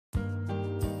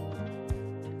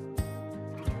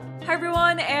Hi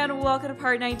everyone, and welcome to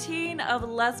part 19 of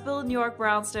Let's Build New York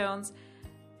Brownstones.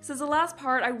 Since the last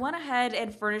part, I went ahead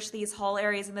and furnished these hall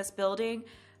areas in this building,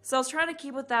 so I was trying to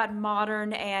keep with that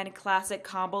modern and classic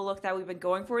combo look that we've been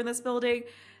going for in this building.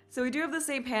 So we do have the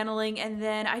same paneling, and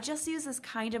then I just used this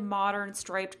kind of modern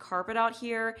striped carpet out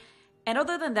here. And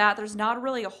other than that, there's not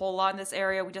really a whole lot in this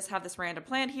area. We just have this random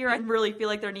plant here. I really feel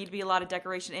like there need to be a lot of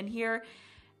decoration in here.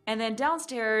 And then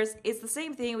downstairs, it's the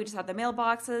same thing. We just have the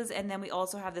mailboxes, and then we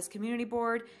also have this community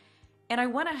board. And I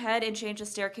went ahead and changed the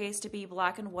staircase to be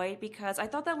black and white because I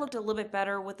thought that looked a little bit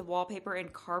better with the wallpaper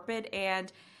and carpet,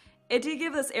 and it did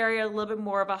give this area a little bit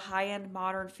more of a high-end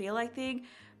modern feel, I think.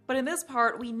 But in this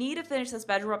part, we need to finish this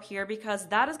bedroom up here because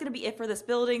that is going to be it for this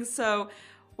building. So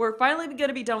we're finally going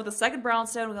to be done with the second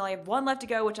brownstone. We only have one left to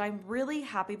go, which I'm really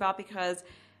happy about because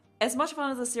as much fun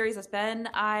as this series has been,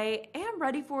 I am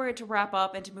ready for it to wrap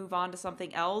up and to move on to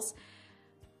something else.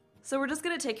 So we're just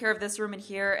going to take care of this room in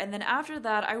here, and then after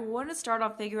that, I want to start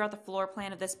on figuring out the floor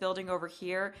plan of this building over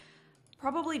here.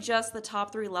 Probably just the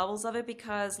top 3 levels of it,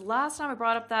 because last time I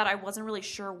brought up that I wasn't really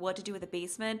sure what to do with the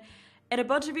basement, and a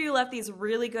bunch of you left these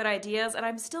really good ideas, and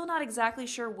I'm still not exactly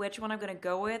sure which one I'm going to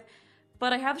go with,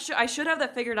 but I should have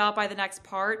that figured out by the next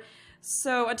part.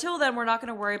 So until then, we're not going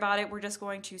to worry about it. We're just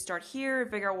going to start here and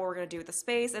figure out what we're going to do with the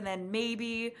space, and then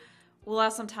maybe we'll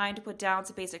have some time to put down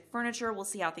some basic furniture. We'll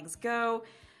see how things go.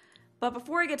 But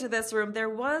before I get to this room, there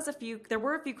were a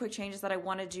few quick changes that I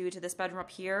want to do to this bedroom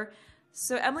up here.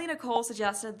 So Emily Nicole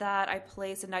suggested that I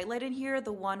place a nightlight in here,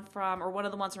 one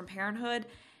of the ones from Parenthood,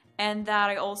 and that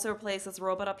I also replace this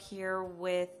robot up here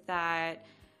with that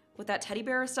teddy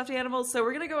bear stuffed animal. So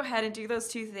we're going to go ahead and do those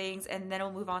 2 things, and then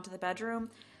we'll move on to the bedroom.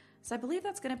 So I believe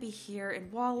that's going to be here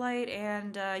in wall light,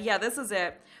 and yeah, this is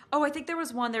it. Oh, I think there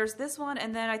was one. There's this one,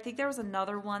 and then I think there was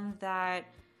another one that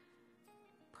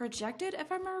projected,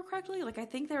 if I remember correctly. Like, I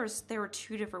think there were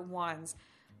 2 different ones.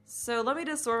 So let me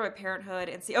just sort by Parenthood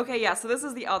and see. Okay, yeah, so this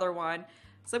is the other one.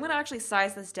 So I'm going to actually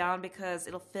size this down because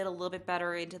it'll fit a little bit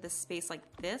better into this space like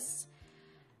this.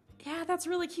 Yeah, that's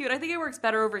really cute. I think it works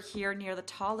better over here near the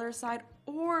taller side,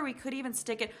 or we could even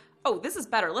stick it. Oh, this is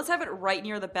better. Let's have it right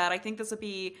near the bed. I think this would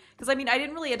be, because I mean, I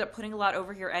didn't really end up putting a lot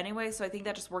over here anyway, so I think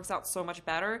that just works out so much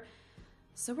better.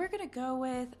 So we're going to go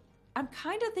with, I'm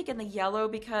kind of thinking the yellow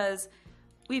because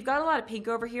we've got a lot of pink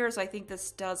over here, so I think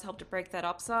this does help to break that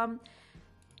up some.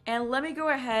 And let me go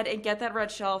ahead and get that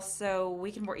red shelf so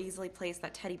we can more easily place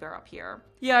that teddy bear up here.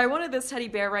 Yeah, I wanted this teddy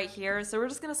bear right here, so we're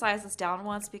just going to size this down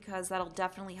once because that'll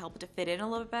definitely help it to fit in a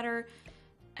little bit better.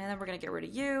 And then we're going to get rid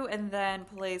of you and then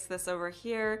place this over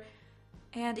here.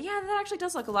 And yeah, that actually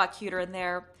does look a lot cuter in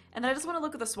there. And then I just want to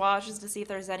look at the swatches to see if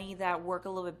there's any that work a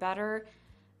little bit better.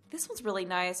 This one's really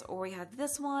nice. Or we have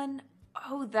this one.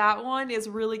 Oh, that one is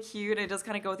really cute. It does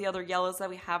kind of go with the other yellows that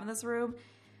we have in this room.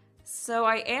 So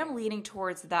I am leaning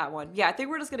towards that one. Yeah, I think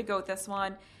we're just going to go with this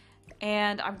one.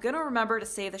 And I'm going to remember to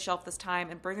save the shelf this time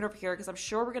and bring it over here because I'm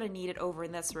sure we're going to need it over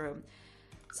in this room.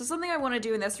 So something I want to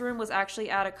do in this room was actually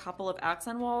add a couple of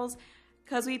accent walls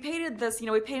because we painted this, we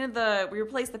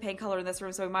replaced the paint color in this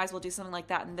room, so we might as well do something like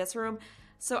that in this room.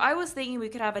 So I was thinking we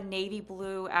could have a navy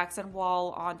blue accent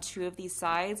wall on 2 of these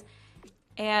sides.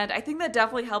 And I think that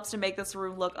definitely helps to make this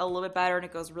room look a little bit better, and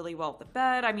it goes really well with the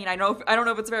bed. I mean, I don't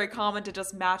know if it's very common to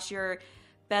just match your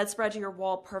bedspread to your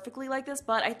wall perfectly like this,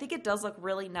 but I think it does look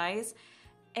really nice.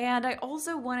 And I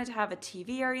also wanted to have a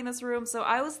TV area in this room, so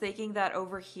I was thinking that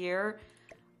over here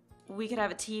we could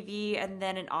have a TV and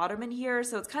then an ottoman here.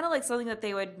 So it's kind of like something that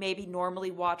they would maybe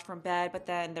normally watch from bed, but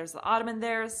then there's the ottoman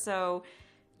there, so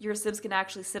your Sims can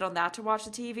actually sit on that to watch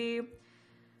the TV.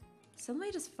 So let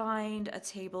me just find a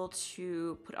table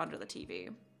to put under the TV.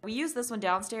 We use this one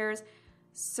downstairs,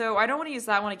 so I don't want to use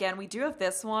that one again. We do have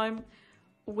this one,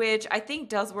 which I think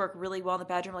does work really well in the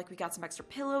bedroom. Like, we got some extra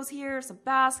pillows here, some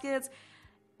baskets,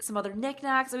 some other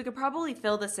knickknacks, so we could probably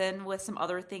fill this in with some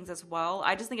other things as well.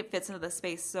 I just think it fits into the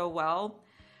space so well.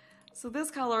 So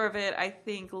this color of it, I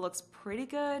think, looks pretty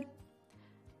good.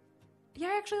 Yeah,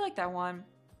 I actually like that one.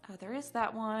 There is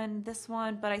that one, this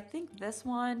one, but I think this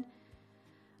one,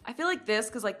 I feel like this,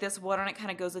 because like this wood on it kind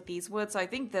of goes with these wood, so I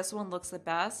think this one looks the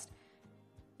best.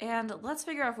 And let's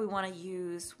figure out if we want to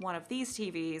use one of these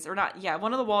TVs, or not, yeah,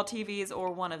 one of the wall TVs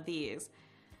or one of these.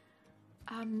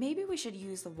 Maybe we should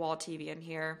use the wall TV in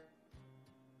here.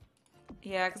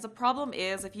 Yeah, because the problem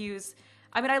is if you use,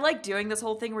 I mean, I like doing this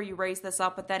whole thing where you raise this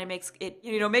up, but then it makes it,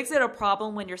 makes it a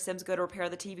problem when your Sims go to repair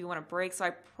the TV when it breaks, so I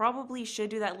probably should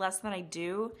do that less than I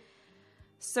do.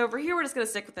 So over here, we're just going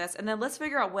to stick with this, and then let's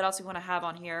figure out what else we want to have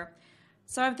on here.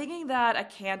 So I'm thinking that a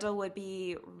candle would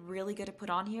be really good to put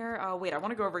on here. Oh, wait, I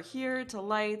want to go over here to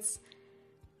lights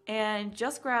and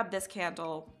just grab this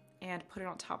candle. and put it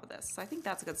on top of this. So I think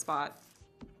that's a good spot.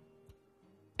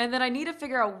 And then I need to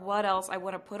figure out what else I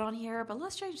want to put on here, but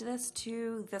let's change this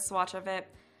to this swatch of it.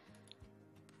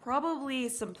 Probably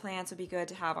some plants would be good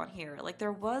to have on here. Like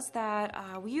there was that,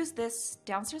 we used this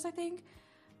downstairs, I think,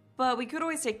 but we could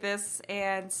always take this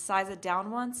and size it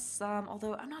down once,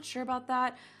 although I'm not sure about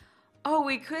that. Oh,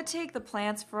 we could take the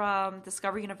plants from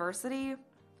Discovery University,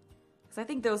 because I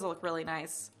think those will look really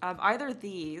nice. Either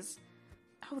these.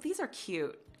 Oh, these are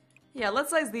cute. Yeah,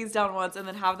 let's size these down once and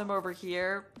then have them over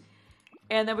here.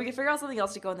 And then we can figure out something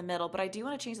else to go in the middle, but I do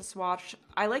want to change the swatch.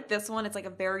 I like this one. It's like a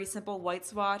very simple white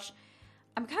swatch.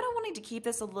 I'm kind of wanting to keep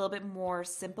this a little bit more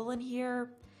simple in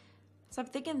here. So I'm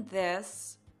thinking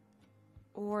this,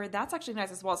 or that's actually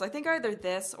nice as well. So I think either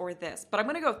this or this, but I'm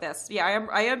going to go with this. Yeah,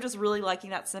 I am just really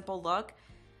liking that simple look.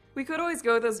 We could always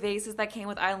go with those vases that came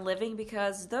with Island Living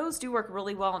because those do work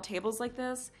really well on tables like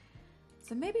this.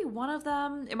 So maybe one of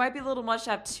them. It might be a little much to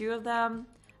have two of them.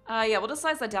 Yeah, we'll just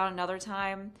size that down another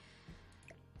time.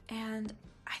 And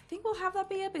I think we'll have that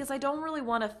be it because I don't really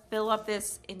want to fill up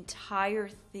this entire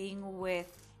thing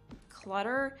with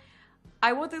clutter.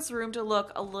 I want this room to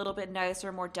look a little bit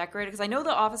nicer, more decorated, because I know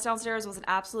the office downstairs was an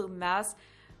absolute mess,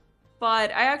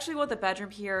 but I actually want the bedroom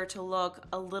here to look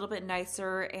a little bit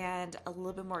nicer and a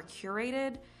little bit more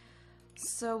curated.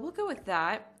 So we'll go with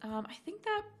that. I think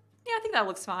that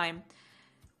looks fine.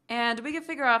 And we can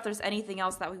figure out if there's anything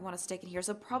else that we want to stick in here.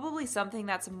 So probably something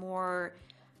that's more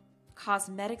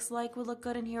cosmetics like would look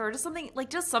good in here, or just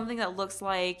something that looks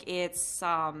like it's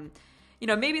you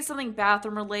know, maybe something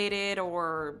bathroom related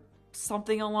or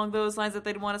something along those lines that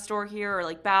they'd want to store here, or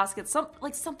like baskets,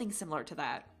 something similar to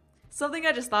that. Something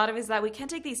I just thought of is that we can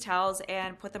take these towels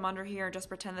and put them under here and just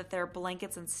pretend that they're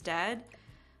blankets instead.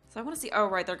 So I want to see, oh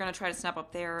right, they're going to try to snap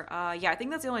up there. Yeah, I think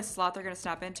that's the only slot they're going to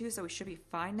snap into, so we should be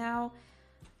fine now.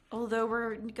 Although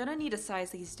we're going to need to size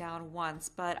these down once,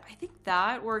 but I think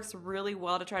that works really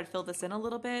well to try to fill this in a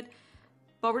little bit.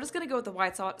 But we're just going to go with the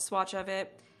white swatch of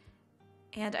it.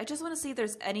 And I just want to see if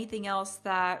there's anything else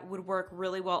that would work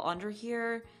really well under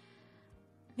here.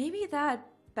 Maybe that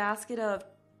basket of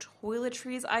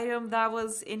toiletries item that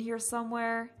was in here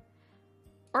somewhere.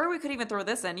 Or we could even throw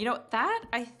this in. You know, that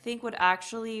I think would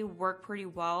actually work pretty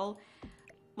well.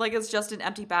 Like it's just an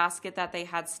empty basket that they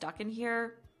had stuck in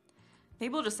here.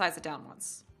 Maybe we'll just size it down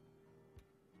once.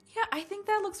 Yeah, I think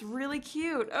that looks really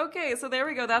cute. Okay, so there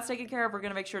we go. That's taken care of. We're going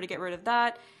to make sure to get rid of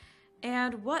that.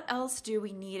 And what else do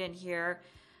we need in here?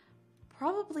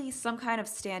 Probably some kind of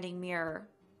standing mirror.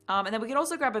 And then we can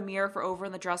also grab a mirror for over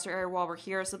in the dresser area while we're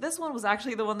here. So this one was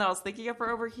actually the one that I was thinking of for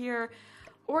over here.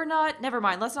 Or not. Never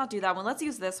mind. Let's not do that one. Let's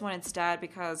use this one instead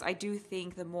because I do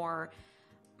think the more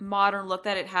modern look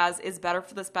that it has is better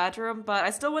for this bedroom. But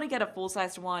I still want to get a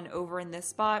full-sized one over in this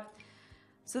spot.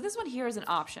 So this one here is an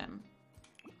option.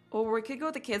 Or we could go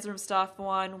with the kids' room stuff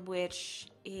one, which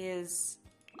is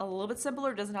a little bit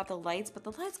simpler. It doesn't have the lights, but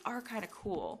the lights are kind of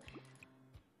cool.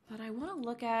 But I want to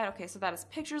look at, okay, so that has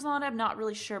pictures on it. I'm not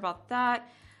really sure about that.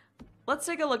 Let's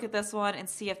take a look at this one and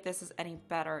see if this is any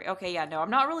better. Okay, yeah, no,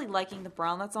 I'm not really liking the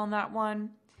brown that's on that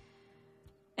one.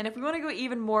 And if we want to go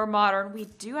even more modern, we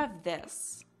do have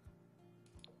this.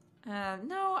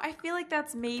 No, I feel like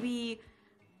that's maybe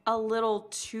a little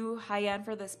too high-end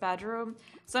for this bedroom.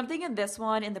 So I'm thinking this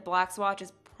one in the black swatch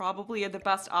is probably the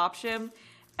best option.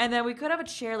 And then we could have a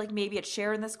chair, like maybe a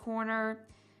chair in this corner.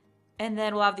 And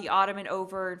then we'll have the ottoman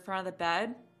over in front of the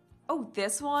bed. Oh,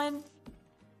 this one?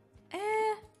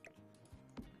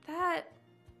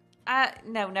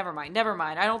 No, never mind. Never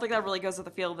mind. I don't think that really goes with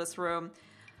the feel of this room.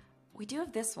 We do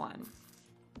have this one.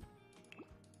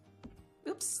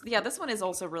 Oops. Yeah, this one is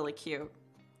also really cute.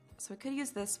 So we could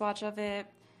use this swatch of it.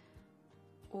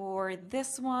 Or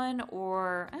this one,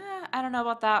 or I don't know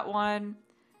about that one.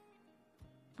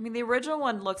 I mean, the original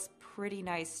one looks pretty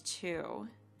nice too.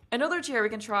 Another chair we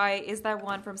can try is that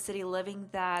one from City Living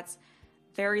that's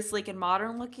very sleek and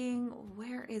modern looking.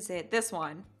 Where is it? This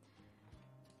one.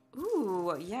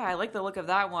 Ooh, yeah, I like the look of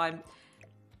that one.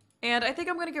 And I think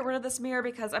I'm going to get rid of this mirror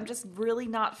because I'm just really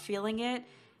not feeling it.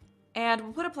 And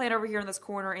we'll put a plant over here in this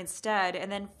corner instead. And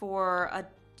then for a,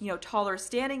 taller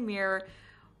standing mirror,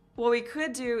 what we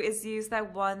could do is use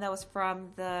that one that was from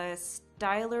the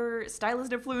stylist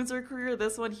influencer career,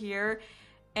 this one here,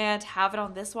 and have it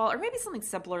on this wall, or maybe something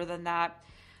simpler than that.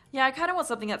 Yeah, I kind of want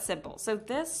something that's simple. So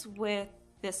this with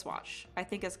this swatch, I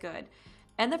think is good.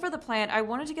 And then for the plant, I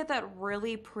wanted to get that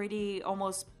really pretty,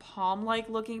 almost palm-like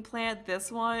looking plant,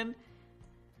 this one.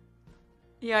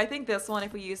 Yeah, I think this one,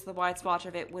 if we use the wide swatch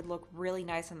of it, would look really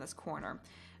nice in this corner.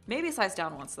 Maybe size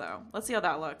down once, though. Let's see how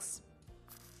that looks.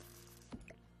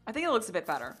 I think it looks a bit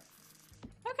better.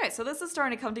 Okay, so this is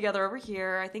starting to come together over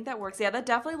here. I think that works. Yeah, that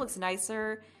definitely looks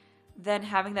nicer than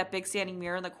having that big standing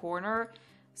mirror in the corner.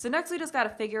 So next we just got to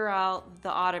figure out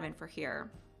the ottoman for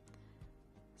here.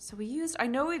 So I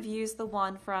know we've used the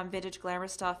one from Vintage Glamour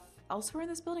Stuff elsewhere in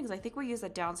this building because I think we used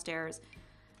that downstairs.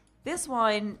 This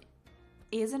one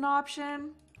is an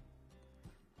option.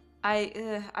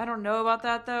 I don't know about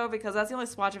that though because that's the only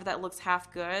swatch of it that looks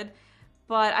half good.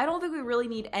 But I don't think we really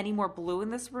need any more blue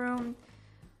in this room.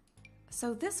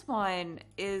 So this one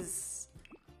is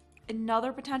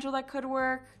another potential that could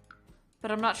work,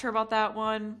 but I'm not sure about that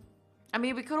one. I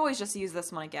mean, we could always just use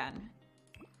this one again.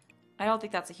 I don't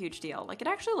think that's a huge deal. Like, it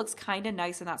actually looks kind of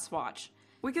nice in that swatch.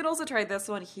 We could also try this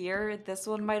one here. This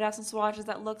one might have some swatches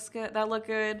that look good.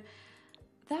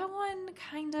 That one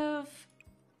kind of...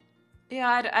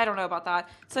 Yeah, I don't know about that.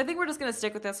 So I think we're just going to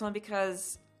stick with this one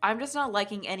because I'm just not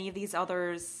liking any of these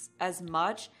others as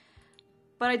much.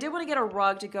 But I did want to get a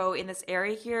rug to go in this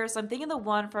area here. So I'm thinking the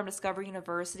one from Discovery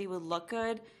University would look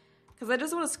good. Because I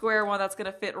just want a square one that's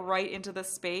going to fit right into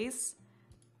this space.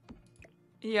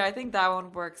 Yeah, I think that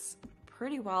one works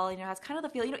pretty well. You know, it has kind of the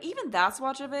feel. You know, even that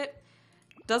swatch of it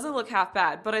doesn't look half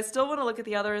bad. But I still want to look at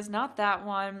the others. Not that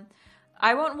one.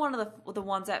 I want one of the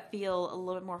ones that feel a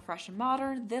little bit more fresh and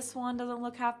modern. This one doesn't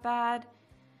look half bad.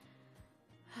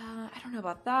 I don't know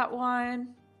about that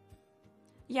one.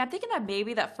 Yeah, I'm thinking that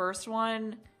maybe that first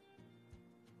one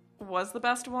was the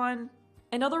best one.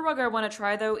 Another rug I want to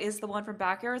try, though, is the one from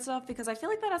Backyard Stuff because I feel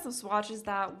like that has some swatches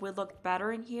that would look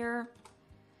better in here.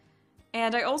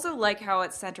 And I also like how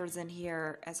it centers in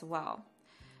here as well.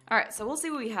 All right, so we'll see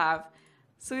what we have.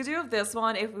 So we do have this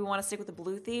one if we want to stick with the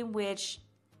blue theme, which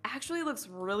actually looks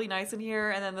really nice in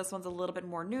here. And then this one's a little bit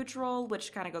more neutral,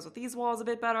 which kind of goes with these walls a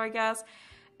bit better, I guess.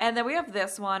 And then we have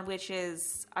this one, which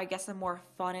is, I guess, a more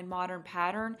fun and modern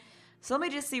pattern. So let me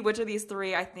just see which of these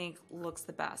three I think looks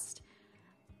the best.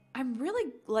 I'm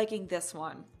really liking this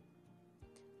one.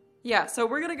 Yeah, so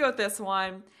we're going to go with this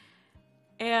one.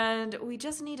 And we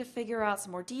just need to figure out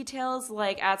some more details,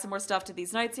 like add some more stuff to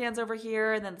these nightstands over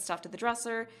here, and then the stuff to the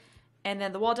dresser, and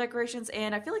then the wall decorations,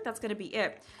 and I feel like that's going to be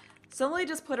it. So let me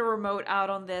just put a remote out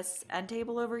on this end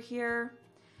table over here.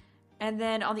 And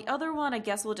then on the other one, I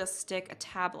guess we'll just stick a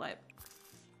tablet.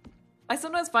 I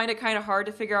sometimes find it kind of hard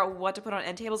to figure out what to put on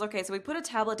end tables. Okay, so we put a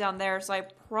tablet down there, so I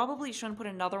probably shouldn't put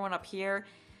another one up here.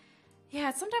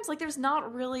 Yeah, sometimes like there's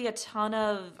not really a ton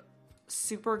of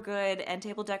super good end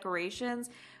table decorations,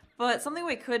 but something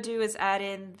we could do is add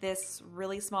in this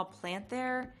really small plant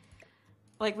there.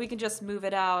 Like we can just move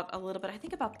it out a little bit. I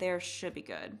think about there should be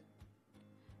good.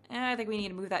 And I think we need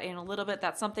to move that in a little bit.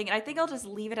 That's something. And I think I'll just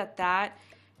leave it at that.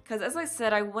 Because as I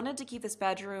said, I wanted to keep this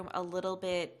bedroom a little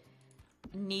bit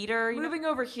neater. Moving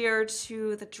over here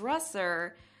to the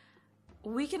dresser,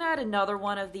 we can add another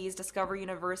one of these Discovery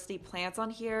University plants on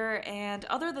here. And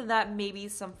other than that, maybe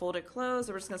some folded clothes.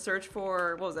 So we're just going to search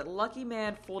for, what was it? Lucky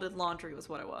Man Folded Laundry was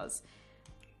what it was.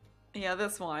 Yeah,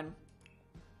 this one.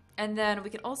 And then we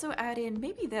can also add in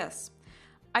maybe this.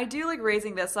 I do like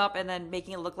raising this up and then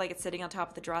making it look like it's sitting on top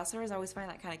of the dressers. I always find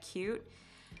that kind of cute.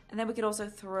 And then we could also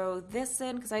throw this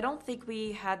in because I don't think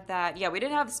we had that. Yeah, we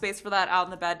didn't have the space for that out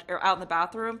in the bed or out in the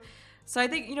bathroom. So I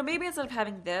think, you know, maybe instead of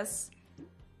having this,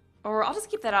 or I'll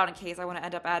just keep that out in case I want to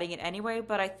end up adding it anyway.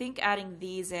 But I think adding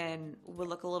these in would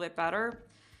look a little bit better.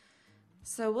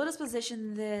 So we'll just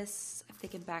position this, I'm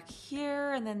thinking back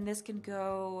here, and then this can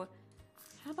go,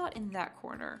 how about in that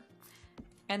corner?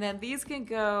 And then these can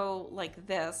go like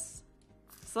this.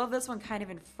 So I'll have this one kind of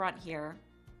in front here.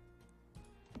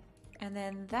 And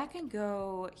then that can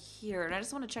go here. And I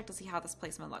just want to check to see how this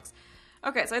placement looks.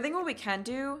 Okay, so I think what we can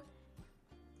do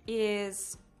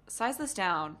is size this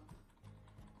down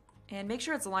and make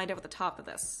sure it's lined up with the top of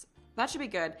this. That should be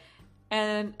good.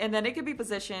 And then it could be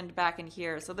positioned back in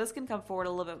here. So this can come forward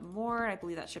a little bit more. I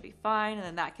believe that should be fine. And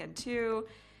then that can too.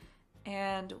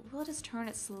 And we'll just turn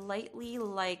it slightly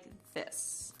like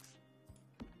this.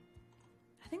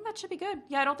 I think that should be good.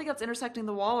 Yeah, I don't think that's intersecting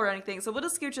the wall or anything. So we'll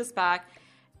just scooch this back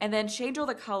and then change all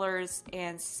the colors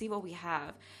and see what we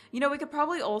have. You know, we could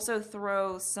probably also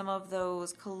throw some of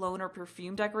those cologne or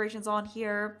perfume decorations on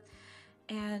here.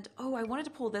 And, oh, I wanted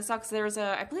to pull this out because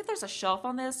I believe there's a shelf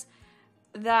on this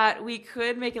that we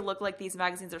could make it look like these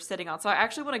magazines are sitting on. So I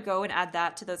actually want to go and add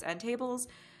that to those end tables.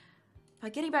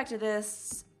 But getting back to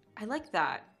this, I like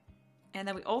that. And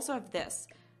then we also have this.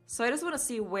 So I just want to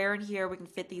see where in here we can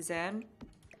fit these in.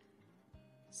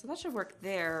 So that should work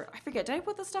there. I forget, did I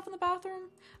put this stuff in the bathroom?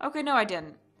 Okay, no, I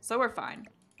didn't. So we're fine.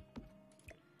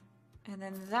 And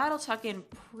then that'll tuck in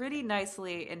pretty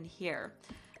nicely in here.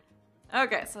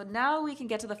 Okay, so now we can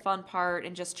get to the fun part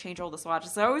and just change all the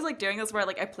swatches. So I always like doing this where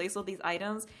I place all these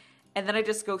items and then I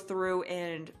just go through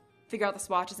and figure out the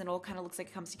swatches, and it all kind of looks like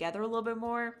it comes together a little bit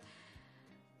more.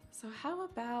 So how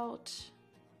about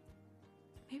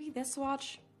maybe this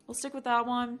swatch? We'll stick with that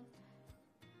one.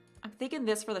 I'm thinking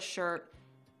this for the shirt.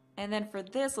 And then for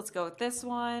this, let's go with this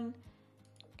one.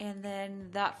 And then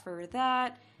that for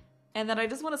that. And then I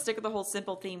just want to stick with the whole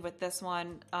simple theme with this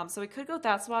one. So we could go with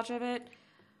that swatch of it.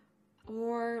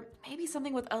 Or maybe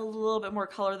something with a little bit more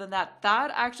color than that.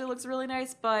 That actually looks really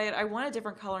nice, but I want a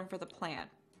different coloring for the plant.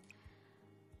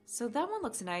 So that one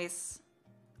looks nice.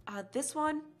 This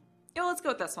one, yeah, let's go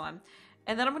with this one.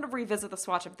 And then I'm going to revisit the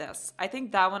swatch of this. I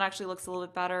think that one actually looks a little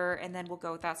bit better. And then we'll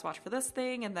go with that swatch for this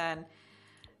thing. And then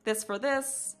this for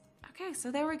this. Okay,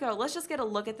 so there we go. Let's just get a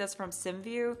look at this from sim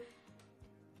view.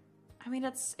 I mean,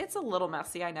 it's a little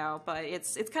messy, I know, but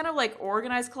it's kind of like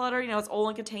organized clutter. You know, it's all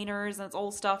in containers and it's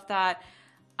old stuff that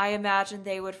I imagine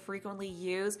they would frequently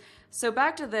use. So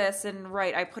back to this, and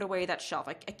right, I put away that shelf.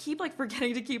 I keep like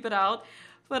forgetting to keep it out,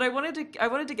 but I wanted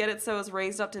to get it so it's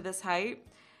raised up to this height,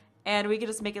 and we could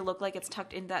just make it look like it's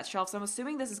tucked into that shelf. So I'm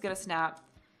assuming this is gonna snap,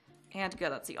 and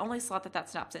good. That's the only slot that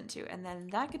snaps into, and then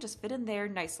that could just fit in there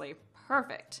nicely.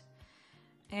 Perfect.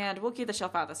 And we'll keep the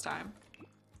shelf out this time.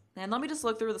 And let me just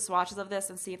look through the swatches of this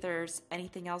and see if there's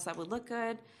anything else that would look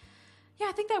good. Yeah,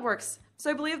 I think that works. So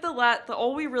I believe the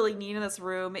all we really need in this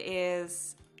room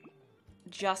is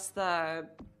just the,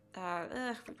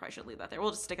 we probably should leave that there.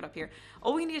 We'll just stick it up here.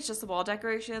 All we need is just the wall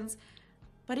decorations.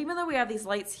 But even though we have these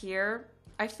lights here,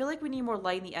 I feel like we need more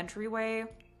light in the entryway.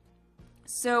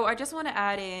 So I just want to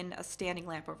add in a standing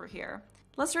lamp over here.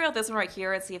 Let's try out this one right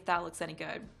here and see if that looks any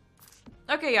good.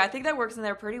 Okay, yeah, I think that works in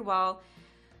there pretty well.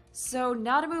 So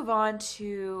now to move on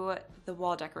to the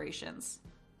wall decorations.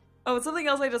 Oh, and something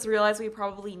else I just realized we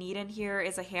probably need in here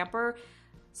is a hamper.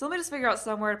 So let me just figure out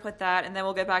somewhere to put that, and then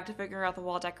we'll get back to figuring out the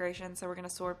wall decorations. So we're going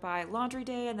to sort by laundry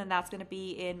day, and then that's going to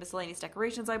be in miscellaneous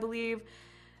decorations, I believe.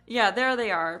 Yeah, there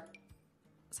they are.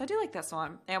 So I do like this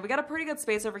one. And we got a pretty good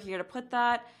space over here to put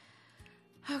that.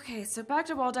 Okay, so back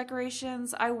to wall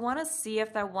decorations. I want to see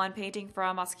if that one painting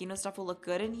from Moschino stuff will look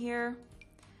good in here.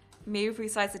 Maybe if we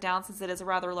size it down, since it is a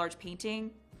rather large painting.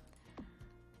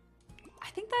 I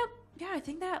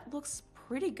think that looks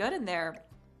pretty good in there.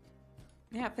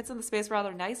 Yeah, it fits in the space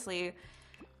rather nicely.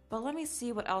 But let me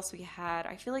see what else we had.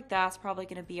 I feel like that's probably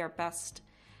going to be our best.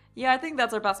 Yeah, I think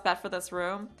that's our best bet for this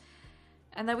room.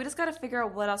 And then we just got to figure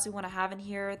out what else we want to have in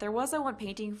here. There was that one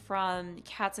painting from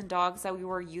Cats and Dogs that we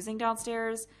were using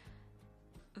downstairs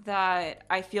that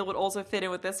I feel would also fit in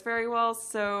with this very well.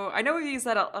 So I know we've used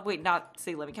that, wait, not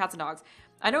City Living, Cats and Dogs.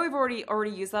 I know we've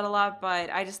already used that a lot, but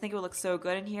I just think it would look so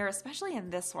good in here, especially in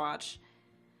this swatch.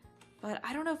 But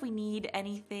I don't know if we need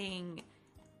anything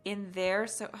in there.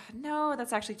 So no,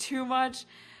 that's actually too much.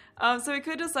 So we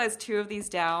could just size 2 of these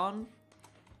down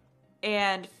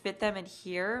and fit them in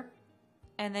here,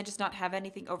 and then just not have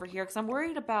anything over here, because I'm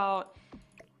worried about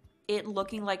it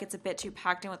looking like it's a bit too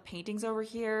packed in with paintings over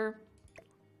here.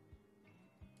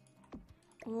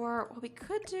 Or what we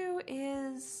could do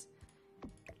is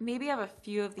maybe have a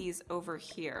few of these over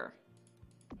here.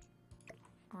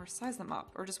 Or size them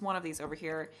up. Or just one of these over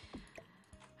here.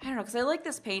 I don't know, because I like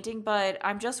this painting, but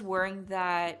I'm just worrying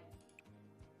that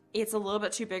it's a little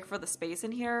bit too big for the space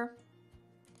in here.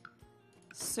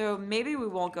 So maybe we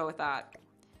won't go with that.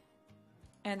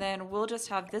 And then we'll just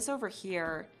have this over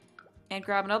here and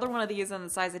grab another one of these and then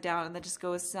size it down, and then just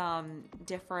go with some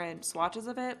different swatches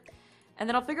of it. And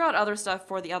then I'll figure out other stuff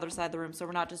for the other side of the room, so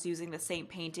we're not just using the same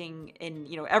painting in,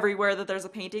 you know, everywhere that there's a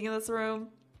painting in this room.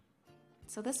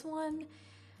 So this one, I'm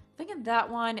thinking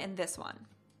that one and this one.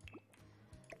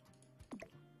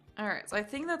 Alright, so I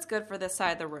think that's good for this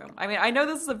side of the room. I mean, I know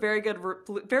this is a very good,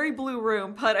 very blue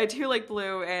room, but I do like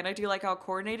blue, and I do like how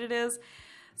coordinated it is.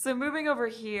 So moving over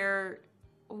here,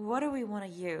 what do we want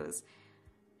to use?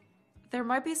 There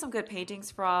might be some good paintings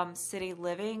from City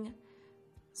Living.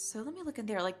 So let me look in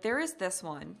there. Like, there is this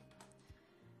one.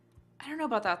 I don't know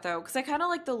about that, though, because I kind of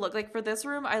like the look. Like, for this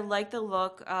room, I like the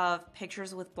look of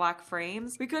pictures with black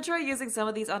frames. We could try using some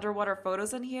of these underwater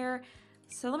photos in here.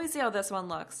 So let me see how this one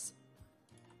looks.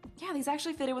 Yeah, these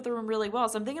actually fit in with the room really well.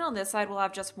 So I'm thinking on this side, we'll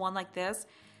have just one like this.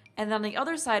 And then on the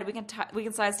other side, we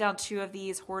can size down 2 of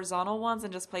these horizontal ones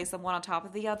and just place them one on top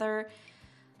of the other.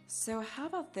 So how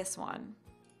about this one?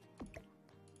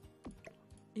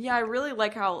 Yeah, I really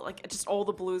like how, like, just all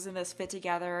the blues in this fit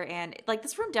together, and, like,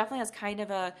 this room definitely has kind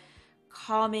of a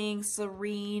calming,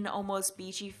 serene, almost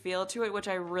beachy feel to it, which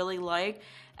I really like.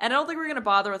 And I don't think we're going to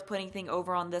bother with putting anything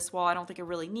over on this wall. I don't think it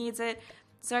really needs it.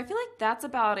 So I feel like that's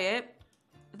about it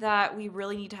that we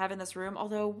really need to have in this room.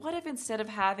 Although, what if instead of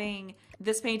having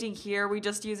this painting here, we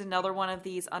just use another one of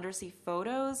these undersea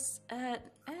photos?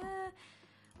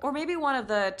 Or maybe one of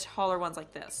the taller ones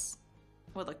like this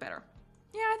would look better.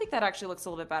 Yeah, I think that actually looks a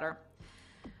little bit better.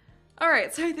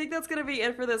 Alright, so I think that's going to be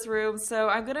it for this room. So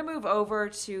I'm going to move over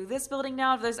to this building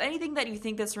now. If there's anything that you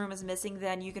think this room is missing,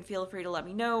 then you can feel free to let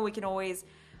me know. We can always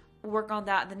work on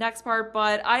that in the next part.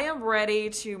 But I am ready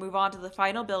to move on to the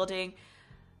final building.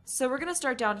 So we're going to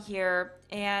start down here.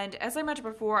 And as I mentioned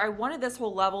before, I wanted this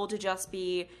whole level to just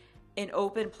be an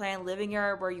open plan living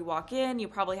area where you walk in. You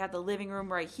probably have the living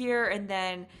room right here. And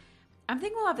then I'm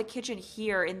thinking we'll have the kitchen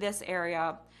here in this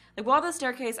area. Like, we'll have the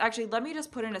staircase. Actually, let me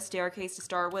just put in a staircase to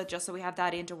start with, just so we have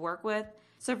that in to work with.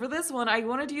 So for this one, I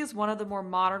wanted to use one of the more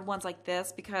modern ones like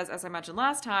this because, as I mentioned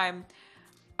last time,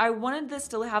 I wanted this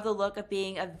to have the look of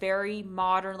being a very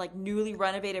modern, like, newly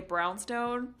renovated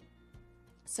brownstone.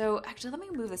 So, actually, let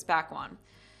me move this back one.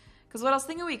 Because what I was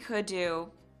thinking we could do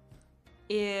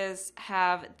is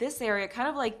have this area, kind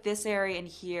of like this area in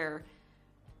here,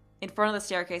 in front of the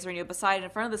staircase, or, beside and in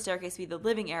front of the staircase be the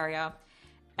living area.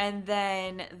 And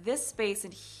then this space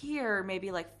in here,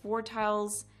 maybe like 4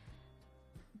 tiles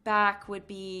back, would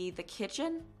be the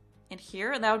kitchen in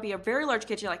here. And that would be a very large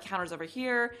kitchen, like counters over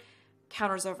here,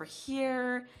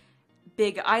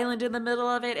 big island in the middle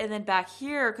of it. And then back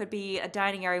here could be a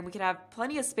dining area. And we could have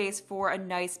plenty of space for a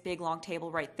nice big long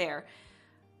table right there.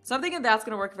 So I'm thinking that's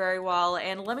going to work very well.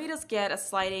 And let me just get a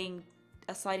sliding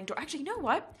door. Actually, you know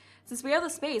what? Since we have the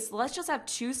space, let's just have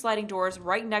 2 sliding doors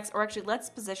right next, or actually let's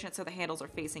position it so the handles are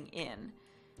facing in.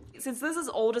 Since this is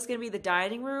all just going to be the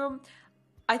dining room,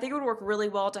 I think it would work really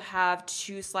well to have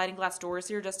 2 sliding glass doors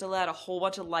here just to let a whole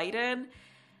bunch of light in.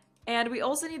 And we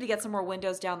also need to get some more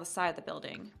windows down the side of the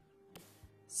building.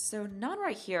 So none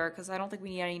right here, because I don't think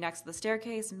we need any next to the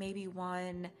staircase. Maybe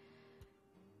one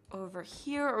over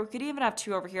here, or we could even have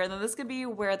 2 over here. And then this could be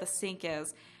where the sink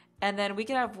is. And then we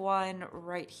could have one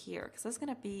right here, because that's going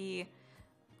to be,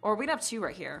 or we'd have 2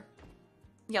 right here.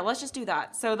 Yeah, let's just do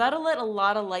that. So that'll let a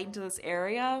lot of light into this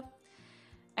area.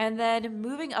 And then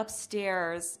moving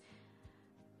upstairs,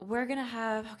 we're going to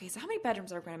have, okay, so how many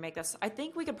bedrooms are we going to make this? I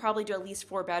think we could probably do at least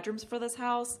 4 bedrooms for this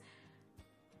house.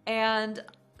 And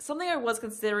something I was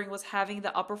considering was having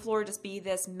the upper floor just be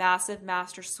this massive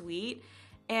master suite.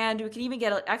 And we can even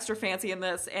get extra fancy in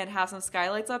this and have some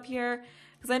skylights up here.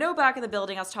 Because I know back in the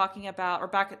building I was talking about, or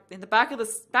back in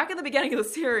the beginning of the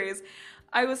series,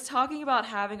 I was talking about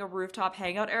having a rooftop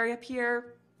hangout area up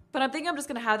here. But I'm thinking I'm just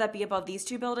going to have that be above these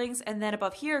 2 buildings, and then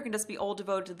above here can just be all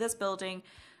devoted to this building.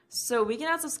 So we can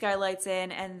add some skylights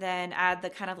in, and then add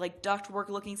the kind of like ductwork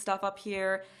looking stuff up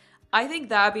here. I think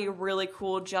that'd be really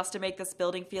cool just to make this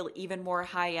building feel even more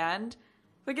high end.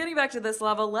 But getting back to this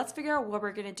level, let's figure out what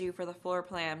we're going to do for the floor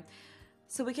plan.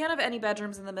 So we can't have any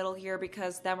bedrooms in the middle here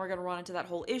because then we're going to run into that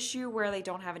whole issue where they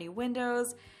don't have any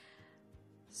windows.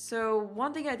 So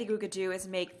one thing I think we could do is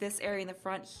make this area in the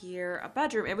front here a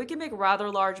bedroom. And we can make rather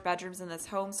large bedrooms in this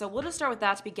home. So we'll just start with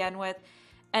that to begin with.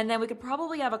 And then we could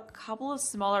probably have a couple of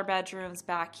smaller bedrooms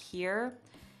back here.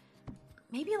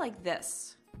 Maybe like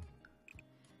this.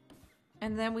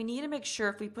 And then we need to make sure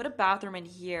if we put a bathroom in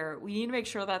here, we need to make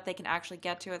sure that they can actually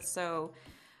get to it. So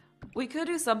we could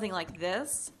do something like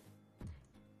this.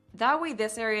 That way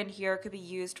this area in here could be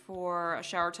used for a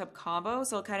shower tub combo,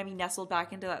 so it'll kind of be nestled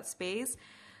back into that space.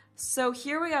 So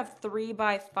here we have 3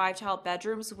 by 5 tile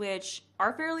bedrooms, which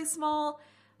are fairly small,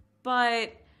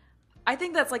 but I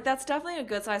think that's definitely a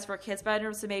good size for a kid's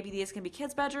bedroom. So maybe these can be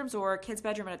kids' bedrooms or a kid's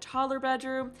bedroom and a toddler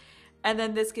bedroom. And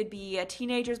then this could be a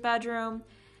teenager's bedroom.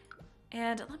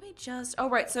 And let me just, oh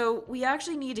right, so we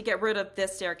actually need to get rid of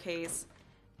this staircase.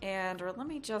 Or let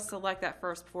me just select that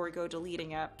first before we go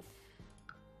deleting it.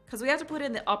 Because we have to put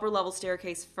in the upper level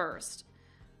staircase first.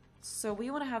 So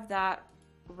we want to have that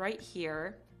right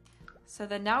here. So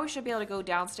then now we should be able to go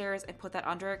downstairs and put that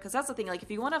under it. Because that's the thing, like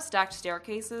if you want to have stacked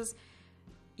staircases,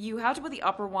 you have to put the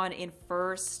upper one in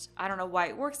first. I don't know why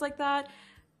it works like that.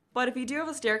 But if you do have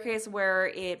a staircase where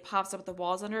it pops up with the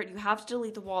walls under it, you have to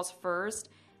delete the walls first.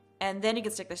 And then you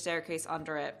can stick the staircase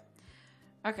under it.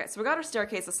 Okay, so we got our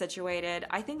staircases situated.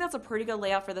 I think that's a pretty good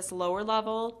layout for this lower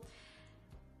level.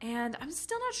 And I'm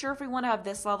still not sure if we want to have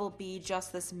this level be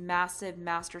just this massive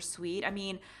master suite. I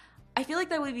mean, I feel like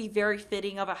that would be very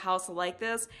fitting of a house like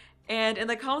this. And in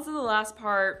the comments of the last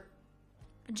part,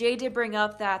 Jay did bring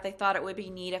up that they thought it would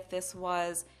be neat if this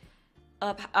was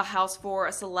a house for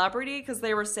a celebrity, because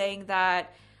they were saying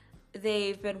that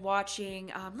they've been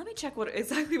watching, let me check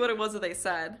exactly what it was that they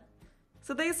said.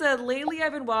 So they said, lately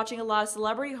I've been watching a lot of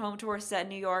celebrity home tours set in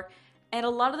New York, and a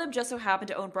lot of them just so happen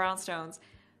to own brownstones.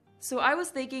 So I was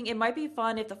thinking it might be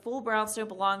fun if the full brownstone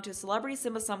belonged to a celebrity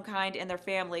sim of some kind and their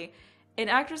family. An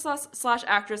actress slash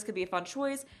actress could be a fun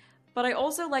choice, but I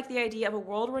also like the idea of a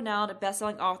world-renowned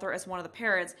best-selling author as one of the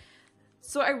parents.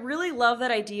 So I really love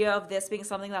that idea of this being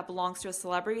something that belongs to a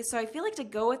celebrity. So I feel like to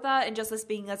go with that and just this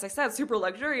being, as I said, super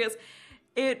luxurious,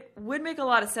 it would make a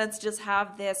lot of sense to just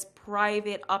have this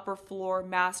private upper floor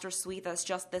master suite that's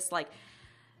just this like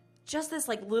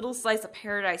little slice of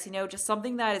paradise, you know, just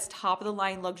something that is top of the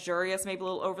line luxurious, maybe a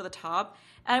little over the top.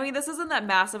 And I mean, this isn't that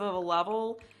massive of a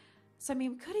level. So I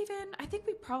mean, we could even, I think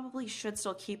we probably should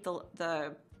still keep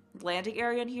the landing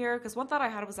area in here, because one thought I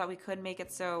had was that we could make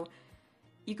it so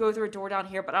you go through a door down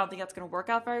here, but I don't think that's going to work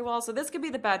out very well. So this could be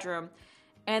the bedroom.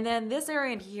 And then this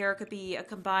area in here could be a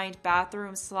combined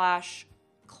bathroom slash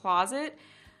closet.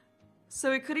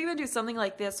 So we could even do something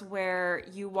like this where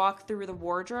you walk through the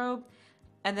wardrobe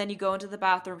and then you go into the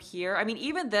bathroom here. I mean,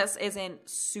 even this isn't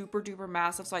super duper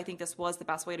massive, so I think this was the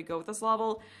best way to go with this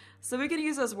level. So we could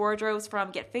use those wardrobes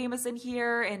from Get Famous in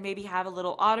here and maybe have a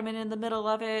little ottoman in the middle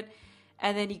of it.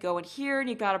 And then you go in here and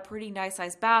you've got a pretty nice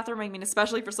sized bathroom. I mean,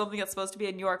 especially for something that's supposed to be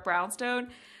a New York brownstone.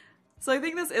 So I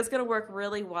think this is going to work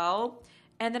really well.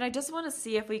 And then I just want to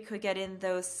see if we could get in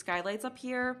those skylights up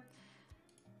here.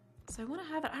 So I want to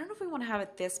have it, I don't know if we want to have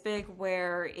it this big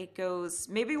where it goes,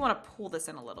 maybe we want to pull this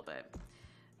in a little bit.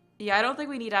 Yeah, I don't think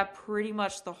we need to have pretty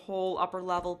much the whole upper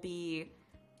level be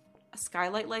a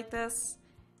skylight like this.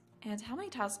 And how many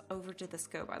tiles over did this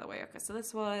go, by the way? Okay, so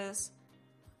this was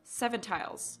 7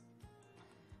 tiles.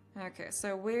 Okay,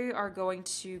 so we are going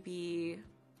to be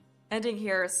ending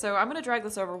here. So I'm going to drag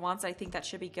this over once. I think that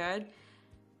should be good.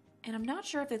 And I'm not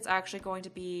sure if it's actually going to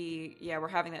be... Yeah, we're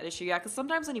having that issue. Yeah, because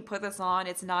sometimes when you put this on,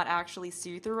 it's not actually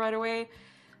see-through right away.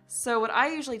 So what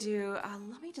I usually do...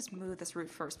 let me just move this roof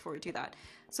first before we do that.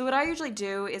 So what I usually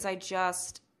do is I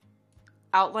just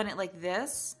outline it like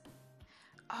this.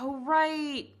 Oh,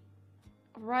 right.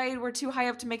 Right, we're too high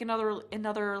up to make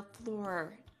another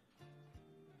floor.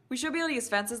 We should be able to use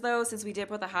fences though, since we did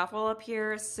put the half wall up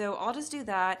here. So I'll just do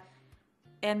that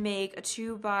and make a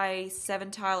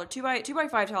 2x7 tile or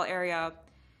 2x5 tile area.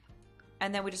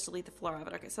 And then we just delete the floor of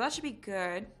it. Okay, so that should be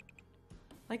good.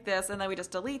 Like this, and then we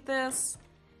just delete this.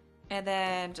 And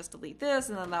then just delete this,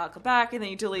 and then that'll come back, and then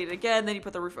you delete it again, then you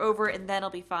put the roof over, and then it'll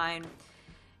be fine.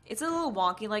 It's a little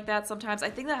wonky like that sometimes. I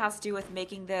think that has to do with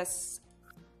making this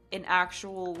an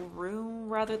actual room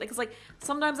rather than, because like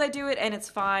sometimes I do it and it's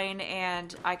fine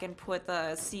and I can put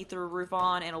the see-through roof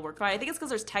on and it'll work fine. I think it's because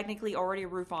there's technically already a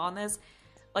roof on this.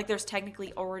 Like there's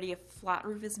technically already a flat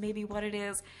roof is maybe what it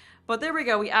is. But there we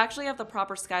go. We actually have the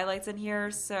proper skylights in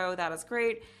here, so that is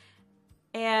great.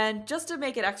 And just to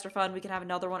make it extra fun, we can have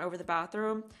another one over the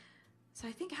bathroom. So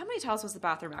I think, how many tiles was the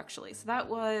bathroom actually? So that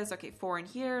was, okay, 4 in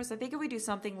here. So I think if we do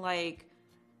something like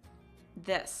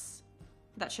this,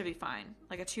 that should be fine.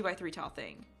 Like a 2x3 tile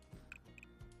thing.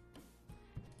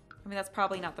 I mean, that's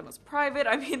probably not the most private.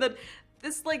 I mean,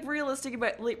 this like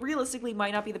realistically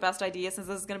might not be the best idea, since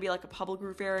this is going to be like a public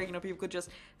roof area. You know, people could just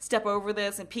step over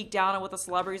this and peek down on what the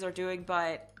celebrities are doing,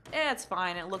 but it's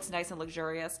fine. It looks nice and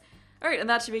luxurious. All right, and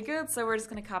that should be good. So we're just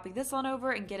going to copy this on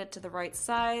over and get it to the right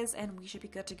size, and we should be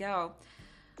good to go.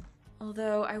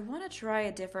 Although I want to try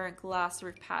a different glass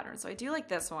roof pattern. So I do like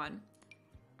this one.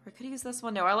 Or I could use this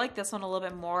one. No, I like this one a little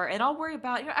bit more. And I'll worry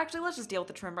about, you know, actually, let's just deal with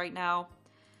the trim right now.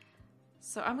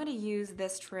 So I'm going to use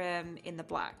this trim in the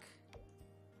black.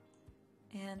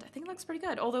 And I think it looks pretty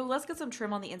good. Although, let's get some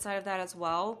trim on the inside of that as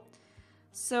well.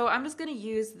 So I'm just going to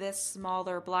use this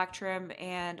smaller black trim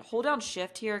and hold down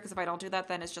shift here, because if I don't do that,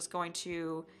 then it's just going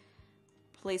to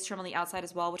place trim on the outside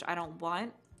as well, which I don't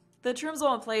want. The trim's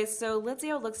all in place, so let's see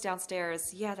how it looks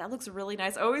downstairs. Yeah, that looks really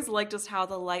nice. I always like just how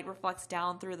the light reflects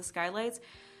down through the skylights.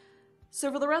 So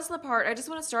for the rest of the part, I just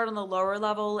want to start on the lower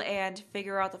level and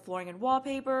figure out the flooring and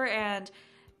wallpaper and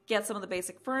get some of the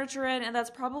basic furniture in, and that's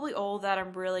probably all that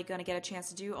I'm really going to get a chance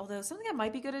to do. Although something I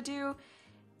might be good to do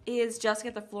is just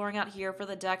get the flooring out here for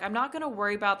the deck. I'm not going to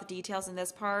worry about the details in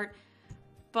this part,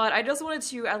 but I just wanted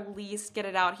to at least get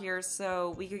it out here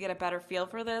so we could get a better feel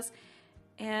for this.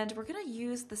 And we're going to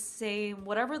use the same,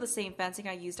 whatever the same fencing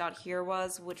I used out here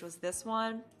was, which was this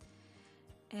one.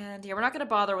 And yeah, we're not going to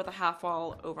bother with a half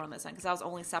wall over on this end, because I was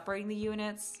only separating the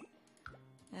units.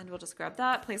 And we'll just grab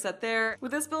that, place that there.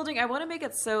 With this building, I want to make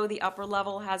it so the upper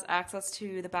level has access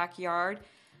to the backyard.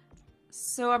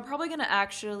 So I'm probably going to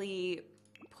actually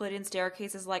put in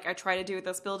staircases like I try to do with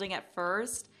this building at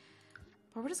first.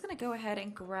 But we're just going to go ahead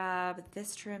and grab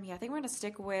this trim. Yeah, I think we're going to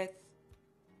stick with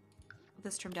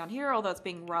this trim down here, although it's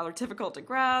being rather difficult to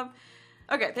grab.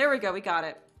 Okay, there we go. We got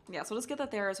it. Yeah, so we'll just get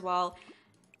that there as well.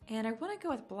 And I want to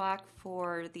go with black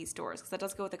for these doors, because that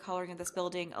does go with the coloring of this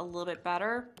building a little bit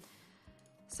better.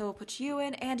 So we'll put you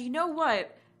in, and you know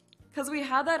what? Because we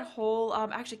had that whole,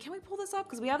 actually, can we pull this up?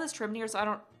 Because we have this trim here, so I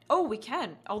don't, Oh, we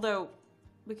can. Although,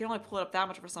 we can only pull it up that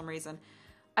much for some reason.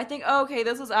 I think, oh, okay,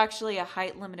 this was actually a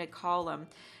height limited column.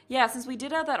 Yeah, since we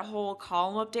did have that whole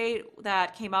column update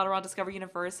that came out around Discover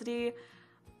University,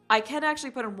 I can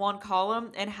actually put in one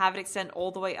column and have it extend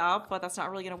all the way up, but that's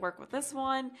not really going to work with this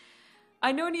one.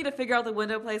 I know I need to figure out the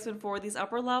window placement for these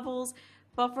upper levels,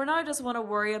 but for now I just want to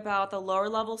worry about the lower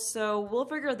levels, so we'll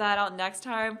figure that out next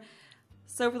time.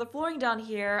 So for the flooring down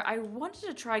here, I wanted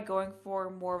to try going for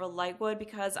more of a light wood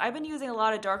because I've been using a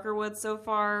lot of darker wood so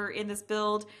far in this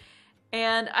build,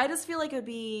 and I just feel like it would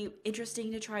be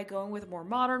interesting to try going with a more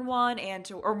modern one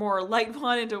or more light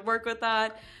one and to work with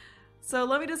that. So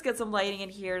let me just get some lighting in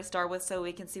here to start with so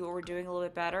we can see what we're doing a little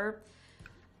bit better.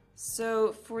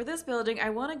 So for this building,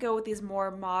 I want to go with these more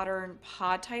modern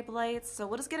pod type lights. So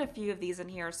we'll just get a few of these in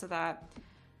here so that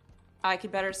I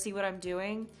can better see what I'm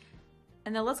doing.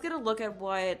 And then let's get a look at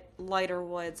what lighter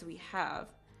woods we have.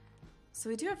 So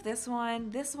we do have this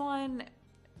one. This one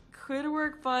could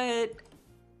work, but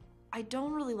I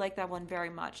don't really like that one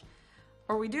very much.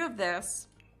 Or we do have this.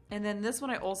 And then this one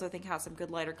I also think has some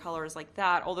good lighter colors like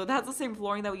that. Although that's the same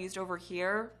flooring that we used over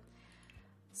here.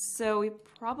 So we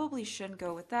probably shouldn't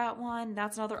go with that one.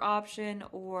 That's another option.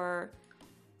 Or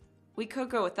we could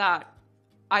go with that.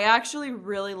 I actually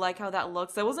really like how that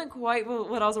looks. That wasn't quite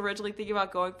what I was originally thinking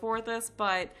about going for with this,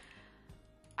 but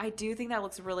I do think that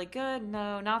looks really good.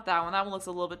 No, not that one. That one looks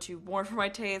a little bit too worn for my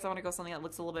taste. I want to go something that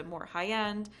looks a little bit more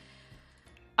high-end.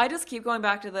 I just keep going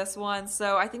back to this one,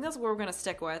 so I think that's what we're going to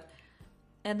stick with.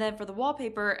 And then for the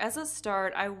wallpaper, as a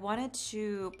start, I wanted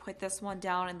to put this one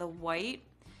down in the white.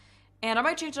 And I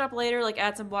might change it up later, like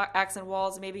add some black accent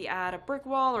walls, maybe add a brick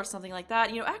wall or something like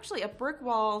that. You know, actually a brick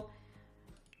wall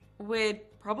would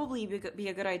probably be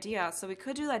a good idea. So we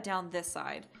could do that down this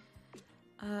side.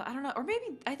 I don't know, or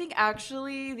maybe, I think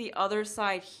actually the other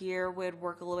side here would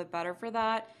work a little bit better for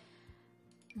that.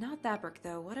 Not that brick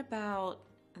though. What about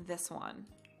this one?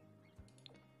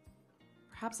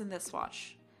 Perhaps in this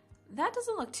swatch. That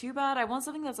doesn't look too bad. I want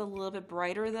something that's a little bit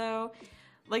brighter though.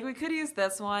 Like we could use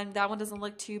this one. That one doesn't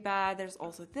look too bad. There's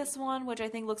also this one, which I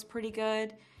think looks pretty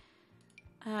good.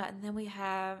 And then we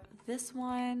have this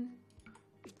one.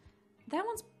 That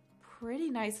one's pretty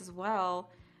nice as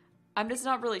well. I'm just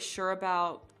not really sure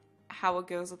about how it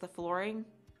goes with the flooring.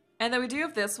 And then we do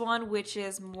have this one, which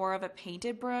is more of a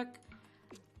painted brick.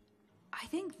 I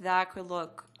think that could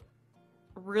look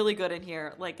really good in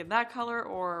here, like in that color,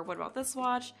 or what about this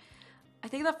swatch? I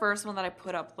think the first one that I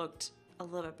put up looked a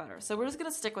little bit better. So we're just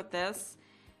gonna stick with this.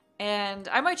 And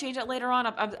I might change it later on.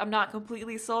 I'm not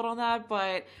completely sold on that,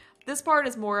 but this part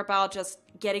is more about just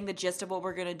getting the gist of what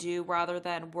we're gonna do rather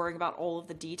than worrying about all of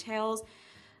the details.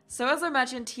 So as I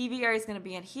mentioned, TV area is gonna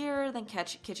be in here, then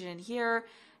kitchen in here.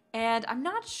 And I'm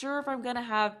not sure if I'm gonna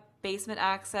have basement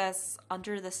access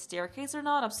under the staircase or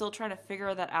not. I'm still trying to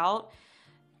figure that out.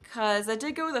 Because I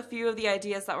did go with a few of the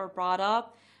ideas that were brought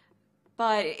up,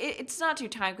 but it's not too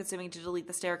time consuming to delete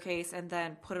the staircase and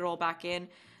then put it all back in.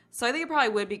 So I think it probably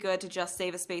would be good to just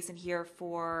save a space in here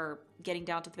for getting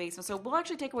down to the basement. So we'll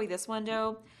actually take away this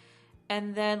window.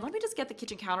 And then let me just get the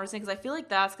kitchen counters in because I feel like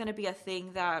that's going to be a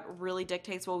thing that really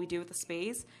dictates what we do with the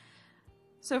space.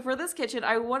 So for this kitchen,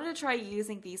 I wanted to try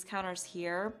using these counters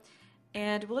here.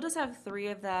 And we'll just have 3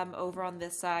 of them over on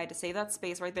this side to save that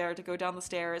space right there to go down the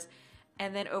stairs.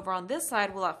 And then over on this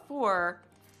side, we'll have 4.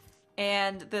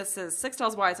 And this is 6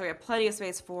 tiles wide, so we have plenty of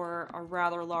space for a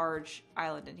rather large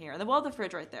island in here. And then we'll have the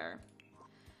fridge right there.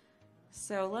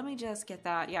 So let me just get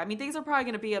that. Yeah, I mean, things are probably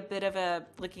going to be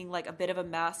looking like a bit of a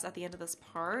mess at the end of this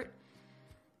part.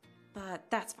 But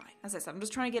that's fine. As I said, I'm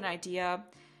just trying to get an idea.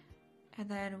 And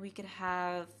then we could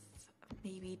have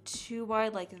maybe 2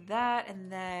 wide like that.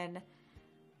 And then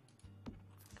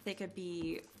they could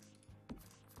be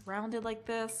rounded like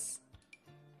this.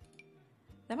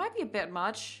 That might be a bit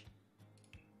much.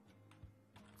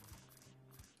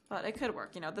 But it could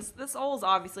work. You know, this all is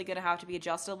obviously going to have to be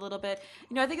adjusted a little bit.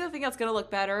 You know, I think the thing that's going to look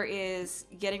better is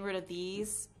getting rid of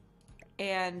these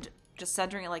and just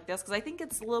centering it like this, because I think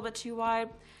it's a little bit too wide.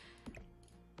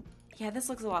 Yeah, this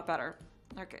looks a lot better.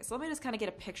 Okay, so let me just kind of get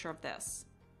a picture of this.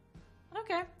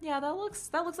 Okay, yeah, that looks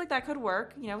like that could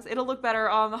work. You know, it'll look better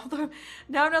on the...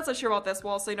 Now I'm not so sure about this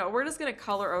wall, so you know, we're just going to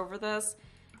color over this,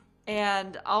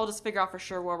 and I'll just figure out for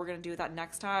sure what we're going to do with that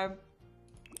next time.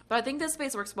 But I think this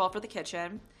space works well for the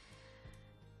kitchen.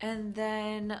 And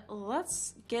then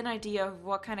let's get an idea of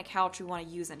what kind of couch we want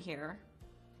to use in here.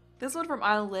 This one from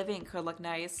Island Living could look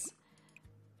nice.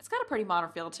 It's got a pretty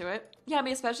modern feel to it. Yeah, I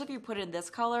mean, especially if you put it in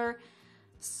this color.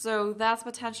 So that's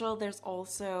potential. There's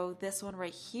also this one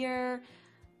right here.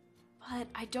 But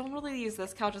I don't really use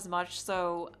this couch as much,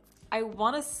 so I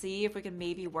want to see if we can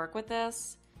maybe work with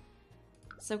this.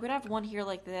 So we're gonna have one here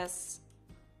like this.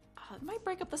 It might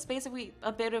break up the space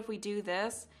a bit if we do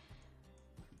this,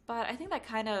 but I think that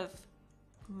kind of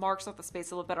marks up the space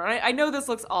a little better. I know this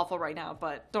looks awful right now,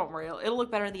 but don't worry, it'll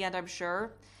look better in the end, I'm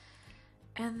sure.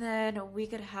 And then we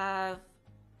could have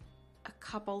a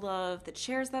couple of the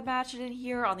chairs that match it in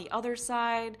here on the other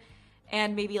side,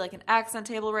 and maybe like an accent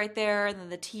table right there, and then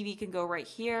the TV can go right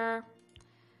here.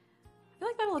 I feel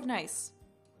like that'll look nice.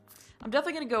 I'm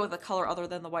definitely going to go with a color other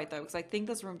than the white though, because I think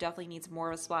this room definitely needs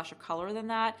more of a splash of color than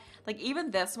that. Like even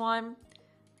this one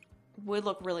would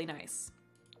look really nice.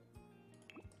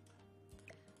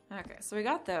 Okay, so we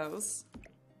got those.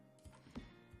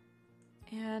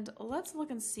 And let's look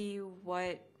and see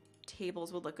what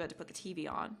tables would look good to put the TV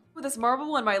on. This marble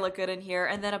one might look good in here,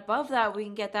 and then above that we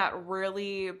can get that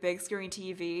really big screen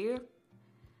TV.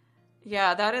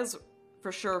 Yeah, that is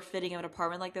for sure fitting of an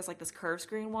apartment like this curved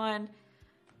screen one.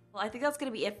 Well, I think that's going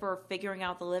to be it for figuring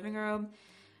out the living room.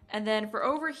 And then for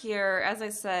over here, as I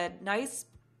said, nice,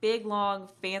 big, long,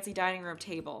 fancy dining room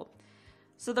table.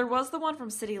 So there was the one from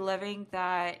City Living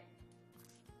that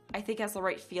I think has the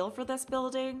right feel for this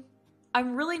building.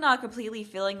 I'm really not completely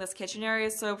feeling this kitchen area,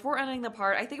 so before ending the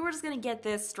part, I think we're just going to get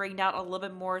this straightened out a little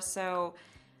bit more so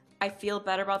I feel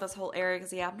better about this whole area,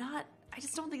 because yeah, I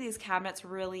just don't think these cabinets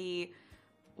really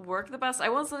work the best. I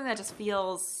want something that just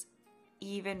feels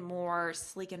even more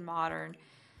sleek and modern.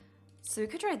 So we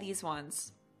could try these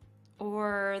ones.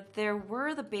 Or there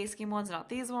were the base game ones, not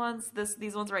these ones.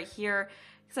 These ones right here.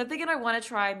 Because I'm thinking I want to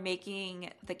try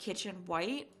making the kitchen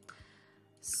white.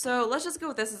 So let's just go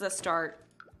with this as a start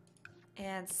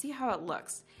and see how it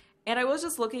looks. And I was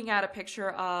just looking at a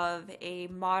picture of a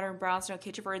modern brownstone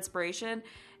kitchen for inspiration.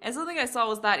 And something I saw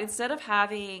was that instead of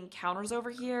having counters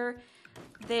over here,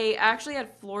 they actually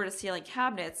had floor to ceiling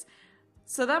cabinets.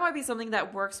 So that might be something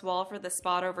that works well for the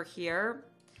spot over here.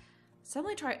 So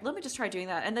let me just try doing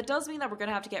that. And that does mean that we're going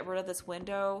to have to get rid of this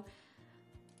window.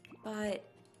 But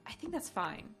I think that's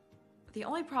fine. The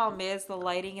only problem is the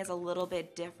lighting is a little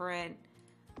bit different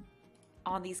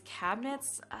on these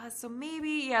cabinets. So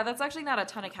maybe, yeah, that's actually not a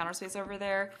ton of counter space over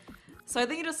there. So I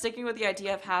think just sticking with the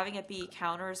idea of having it be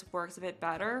counters works a bit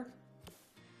better.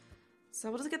 So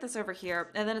we'll just get this over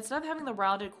here. And then instead of having the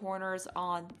rounded corners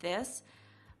on this,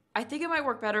 I think it might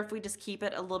work better if we just keep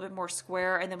it a little bit more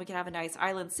square, and then we can have a nice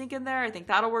island sink in there. I think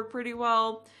that'll work pretty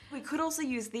well. We could also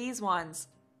use these ones.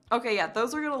 Okay, yeah,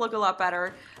 those are going to look a lot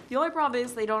better. The only problem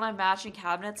is they don't have matching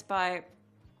cabinets, but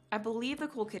I believe the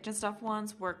cool kitchen stuff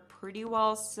ones work pretty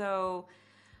well, so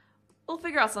we'll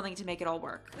figure out something to make it all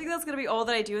work. I think that's going to be all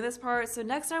that I do in this part. So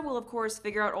next time we'll, of course,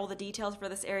 figure out all the details for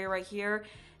this area right here.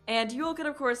 And you all can,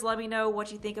 of course, let me know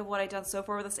what you think of what I've done so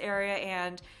far with this area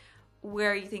and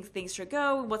where you think things should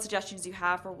go and what suggestions you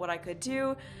have for what I could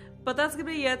do. But that's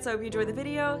gonna be it, so I hope you enjoyed the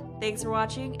video. Thanks for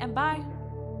watching, and bye!